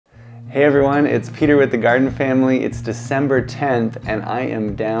Hey everyone, it's Peter with the Garden Family. It's December 10th and I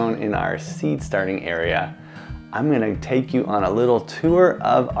am down in our seed starting area. I'm going to take you on a little tour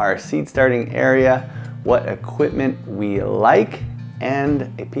of our seed starting area, what equipment we like,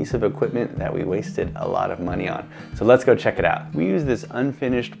 and a piece of equipment that we wasted a lot of money on. So let's go check it out. We use this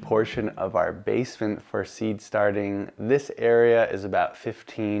unfinished portion of our basement for seed starting. This area is about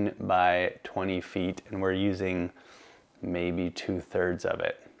 15 by 20 feet and we're using maybe 2/3 of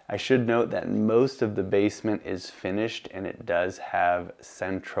it. I should note that most of the basement is finished and it does have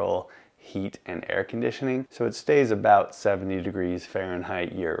central heat and air conditioning, so it stays about 70 degrees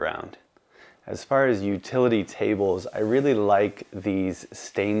Fahrenheit year-round. As far as utility tables, I really like these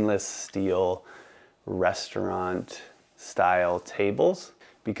stainless steel restaurant style tables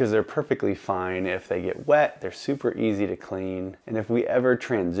because they're perfectly fine if they get wet. They're super easy to clean. And if we ever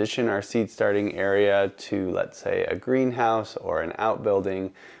transition our seed starting area to, let's say, a greenhouse or an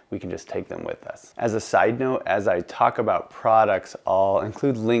outbuilding, we can just take them with us. As a side note, as I talk about products, I'll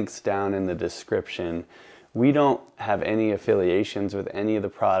include links down in the description. We don't have any affiliations with any of the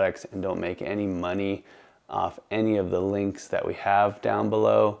products and don't make any money off any of the links that we have down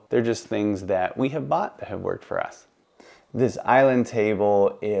below. They're just things that we have bought that have worked for us. This island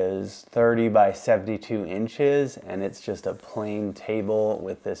table is 30 by 72 inches and it's just a plain table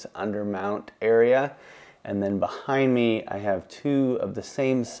with this undermount area. And then behind me I have two of the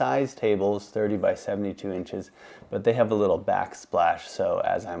same size tables, 30 by 72 inches, but they have a little backsplash, so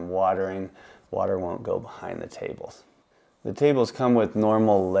as I'm watering, water won't go behind the tables. The tables come with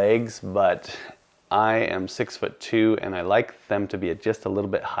normal legs, but I am 6'2" and I like them to be just a little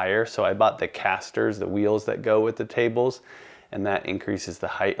bit higher, so I bought the casters, the wheels that go with the tables, and that increases the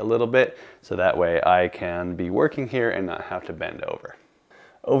height a little bit, so that way I can be working here and not have to bend over.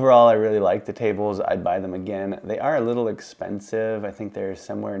 Overall, I really like the tables. I'd buy them again. They are a little expensive. I think they're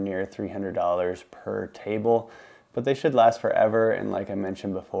somewhere near $300 per table, but they should last forever, and like I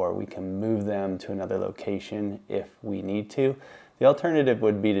mentioned before, we can move them to another location if we need to. The alternative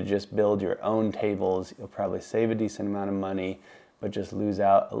would be to just build your own tables. You'll probably save a decent amount of money, but just lose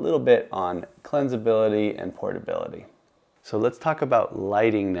out a little bit on cleansability and portability. So let's talk about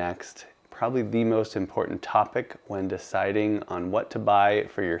lighting next. Probably the most important topic when deciding on what to buy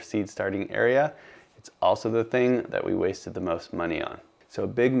for your seed starting area. It's also the thing that we wasted the most money on. So a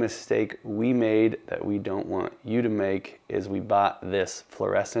big mistake we made that we don't want you to make is we bought this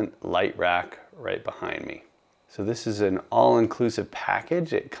fluorescent light rack right behind me. So this is an all-inclusive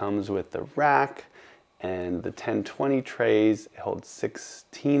package. It comes with the rack and the 1020 trays. It holds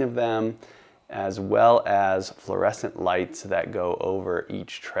 16 of them, as well as fluorescent lights that go over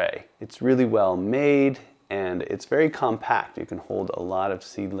each tray. It's really well made and it's very compact. You can hold a lot of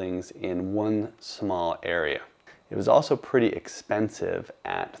seedlings in one small area. It was also pretty expensive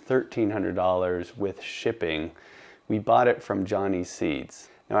at $1,300 with shipping. We bought it from Johnny's Seeds.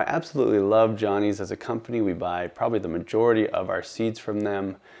 Now I absolutely love Johnny's as a company. We buy probably the majority of our seeds from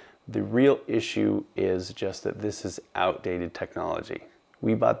them. The real issue is just that this is outdated technology.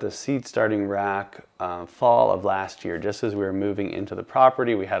 We bought the seed starting rack fall of last year, just as we were moving into the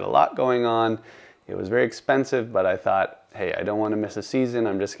property. We had a lot going on. It was very expensive, but I thought, hey, I don't want to miss a season.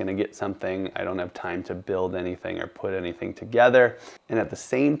 I'm just going to get something. I don't have time to build anything or put anything together. And at the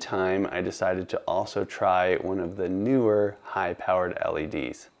same time, I decided to also try one of the newer high-powered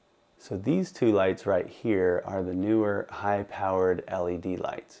LEDs. So these two lights right here are the newer high-powered LED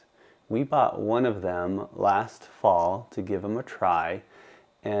lights. We bought one of them last fall to give them a try,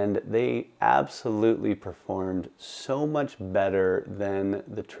 and they absolutely performed so much better than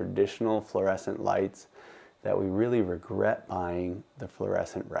the traditional fluorescent lights that we really regret buying the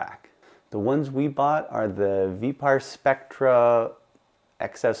fluorescent rack. The ones we bought are the Vipar Spectra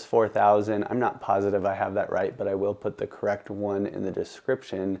XS4000. I'm not positive I have that right, but I will put the correct one in the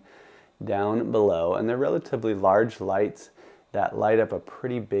description down below. And they're relatively large lights that light up a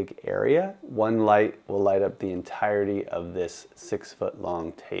pretty big area. One light will light up the entirety of this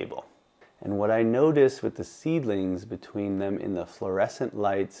 6-foot-long table. And what I noticed with the seedlings between them in the fluorescent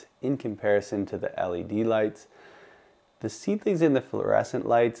lights in comparison to the LED lights, the seedlings in the fluorescent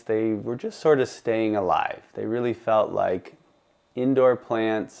lights, they were just sort of staying alive. They really felt like indoor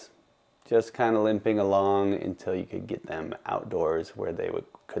plants, just kind of limping along until you could get them outdoors where they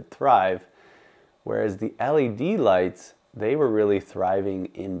could thrive. Whereas the LED lights, they were really thriving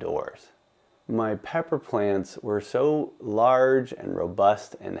indoors. My pepper plants were so large and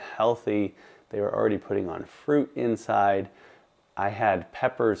robust and healthy. They were already putting on fruit inside. I had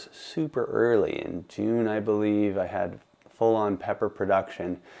peppers super early. In June, I believe, I had full-on pepper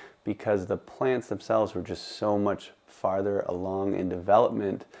production because the plants themselves were just so much farther along in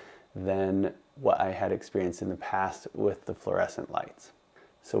development than what I had experienced in the past with the fluorescent lights.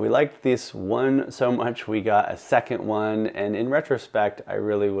 So we liked this one so much we got a second one, and in retrospect I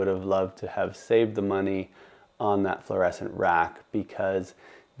really would have loved to have saved the money on that fluorescent rack because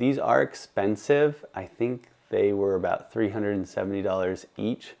these are expensive. I think they were about $370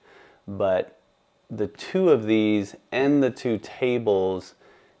 each, but the two of these and the two tables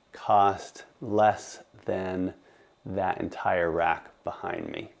cost less than that entire rack behind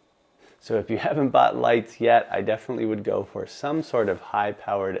me. So if you haven't bought lights yet, I definitely would go for some sort of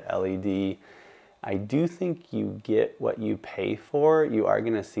high-powered LED. I do think you get what you pay for. You are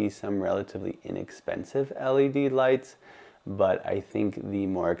going to see some relatively inexpensive LED lights, but I think the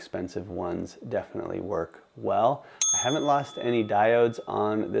more expensive ones definitely work well. I haven't lost any diodes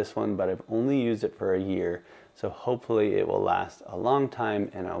on this one, but I've only used it for a year, so hopefully it will last a long time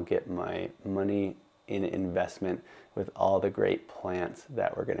and I'll get my money in investment with all the great plants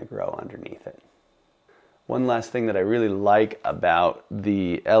that we're going to grow underneath it. One last thing that I really like about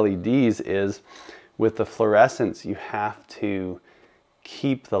the LEDs is with the fluorescents, you have to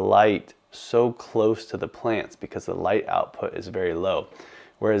keep the light so close to the plants because the light output is very low.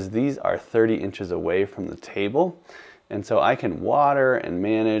 Whereas these are 30 inches away from the table. And so I can water and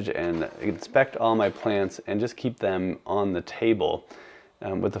manage and inspect all my plants and just keep them on the table.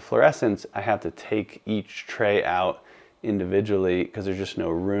 With the fluorescents, I have to take each tray out individually because there's just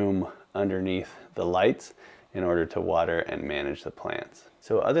no room underneath the lights in order to water and manage the plants.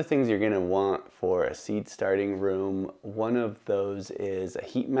 So other things you're going to want for a seed starting room, one of those is a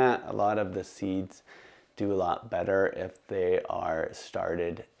heat mat. A lot of the seeds do a lot better if they are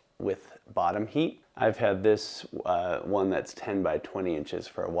started with bottom heat. I've had this one that's 10 by 20 inches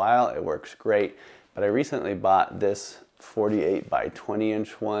for a while. It works great, but I recently bought this 48 by 20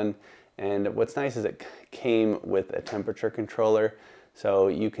 inch one, and what's nice is it came with a temperature controller, so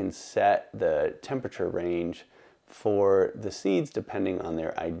you can set the temperature range for the seeds depending on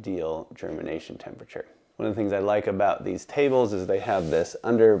their ideal germination temperature. One of the things I like about these tables is they have this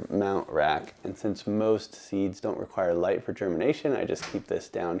under mount rack, and since most seeds don't require light for germination, I just keep this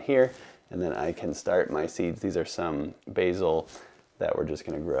down here and then I can start my seeds. These are some basil that we're just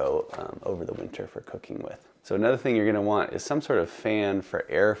going to grow over the winter for cooking with. So another thing you're going to want is some sort of fan for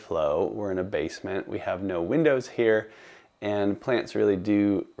airflow. We're in a basement, we have no windows here, and plants really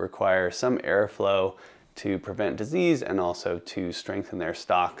do require some airflow to prevent disease and also to strengthen their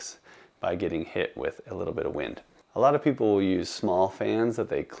stalks by getting hit with a little bit of wind. A lot of people will use small fans that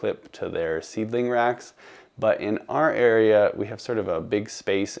they clip to their seedling racks, but in our area we have sort of a big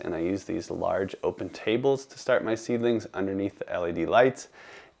space and I use these large open tables to start my seedlings underneath the LED lights.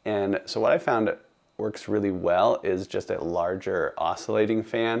 And so what I found works really well is just a larger oscillating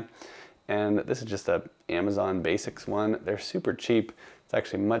fan, and this is just a Amazon Basics one. They're super cheap. It's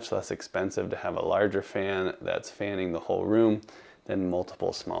actually much less expensive to have a larger fan that's fanning the whole room than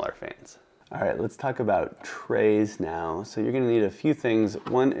multiple smaller fans. All right, let's talk about trays now. So you're going to need a few things.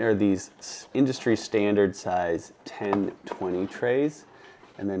 One are these industry standard size 10-20 trays,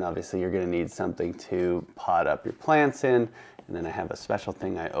 and then obviously you're going to need something to pot up your plants in, and then I have a special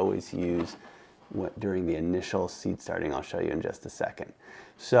thing I always use during the initial seed starting. I'll show you in just a second.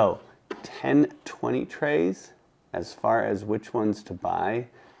 So 10-20 trays. As far as which ones to buy,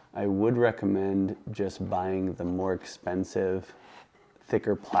 I would recommend just buying the more expensive,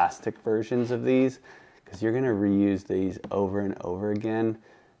 thicker plastic versions of these because you're going to reuse these over and over again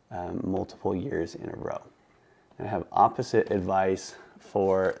multiple years in a row. And I have opposite advice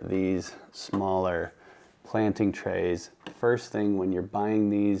for these smaller planting trays. First thing, when you're buying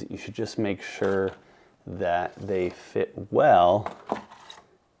these, you should just make sure that they fit well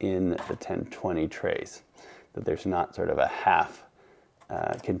in the 10-20 trays, that there's not sort of a half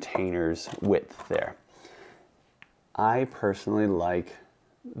container's width there. I personally like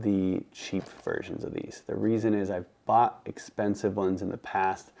the cheap versions of these. The reason is I've bought expensive ones in the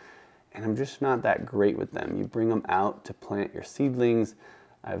past and I'm just not that great with them. You bring them out to plant your seedlings,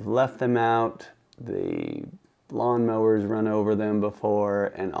 I've left them out, the lawnmowers run over them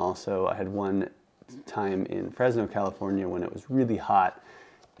before, and also I had one time in Fresno, California when it was really hot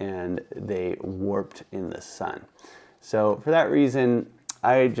and they warped in the sun. So for that reason,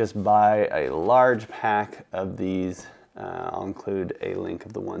 I just buy a large pack of these. I'll include a link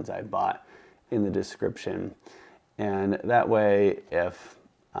of the ones I bought in the description. And that way, if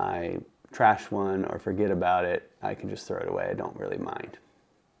I trash one or forget about it, I can just throw it away. I don't really mind.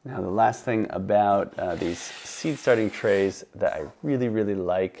 Now, the last thing about these seed starting trays that I really, really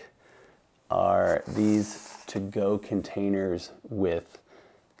like are these to-go containers with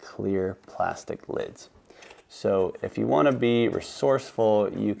clear plastic lids. So if you want to be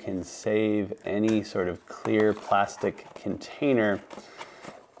resourceful, you can save any sort of clear plastic container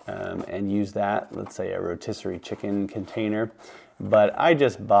and use that, let's say a rotisserie chicken container. But I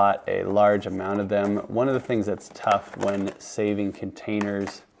just bought a large amount of them. One of the things that's tough when saving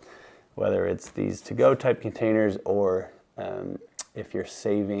containers, whether it's these to-go type containers or if you're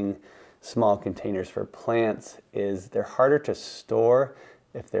saving small containers for plants, is they're harder to store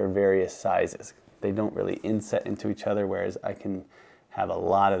if they're various sizes. They don't really inset into each other, whereas I can have a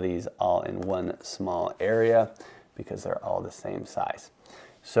lot of these all in one small area because they're all the same size.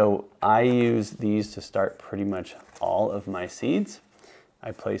 So I use these to start pretty much all of my seeds. I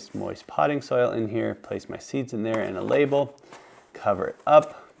placed moist potting soil in here, place my seeds in there and a label, cover it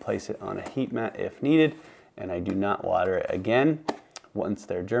up, place it on a heat mat if needed, and I do not water it again. Once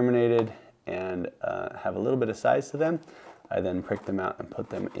they're germinated and have a little bit of size to them, I then prick them out and put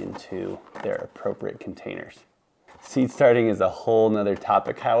them into their appropriate containers. Seed starting is a whole nother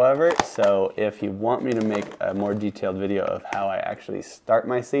topic, however, so if you want me to make a more detailed video of how I actually start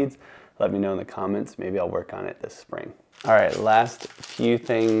my seeds, let me know in the comments. Maybe I'll work on it this spring. All right, last few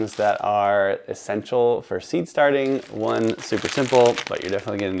things that are essential for seed starting. One, super simple, but you're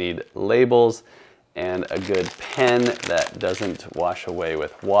definitely gonna need labels and a good pen that doesn't wash away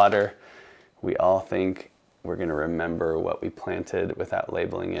with water. We all think we're gonna remember what we planted without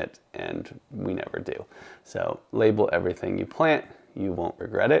labeling it, and we never do. So label everything you plant, you won't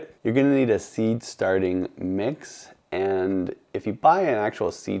regret it. You're gonna need a seed starting mix, and if you buy an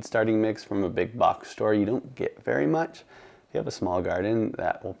actual seed starting mix from a big box store, you don't get very much. If you have a small garden,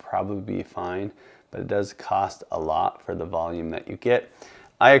 that will probably be fine, but it does cost a lot for the volume that you get.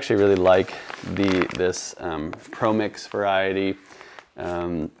 I actually really like this Pro Mix variety.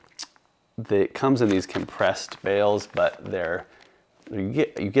 It comes in these compressed bales, but you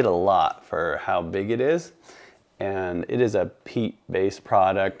get a lot for how big it is, and it is a peat-based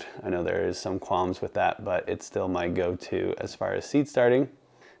product. I know there is some qualms with that, but it's still my go-to as far as seed starting.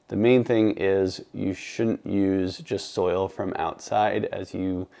 The main thing is you shouldn't use just soil from outside, as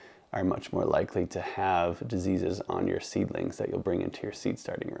you are much more likely to have diseases on your seedlings that you'll bring into your seed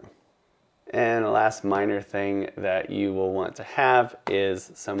starting room. And the last minor thing that you will want to have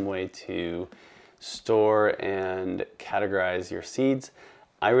is some way to store and categorize your seeds.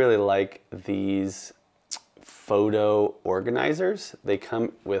 I really like these photo organizers. They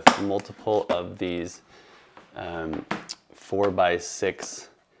come with multiple of these 4x6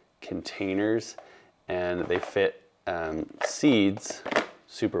 containers, and they fit seeds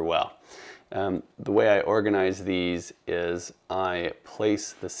super well. The way I organize these is I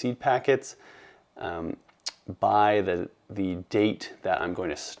place the seed packets by the date that I'm going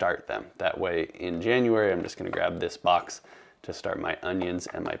to start them. That way in January, I'm just going to grab this box to start my onions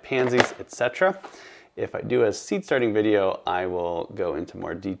and my pansies, etc. If I do a seed starting video, I will go into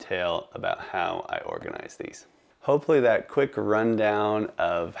more detail about how I organize these. Hopefully that quick rundown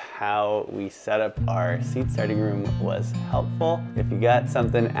of how we set up our seed starting room was helpful. If you got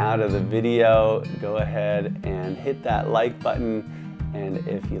something out of the video, go ahead and hit that like button. And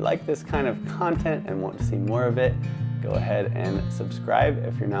if you like this kind of content and want to see more of it, go ahead and subscribe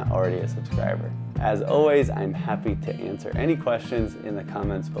if you're not already a subscriber. As always, I'm happy to answer any questions in the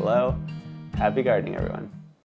comments below. Happy gardening, everyone.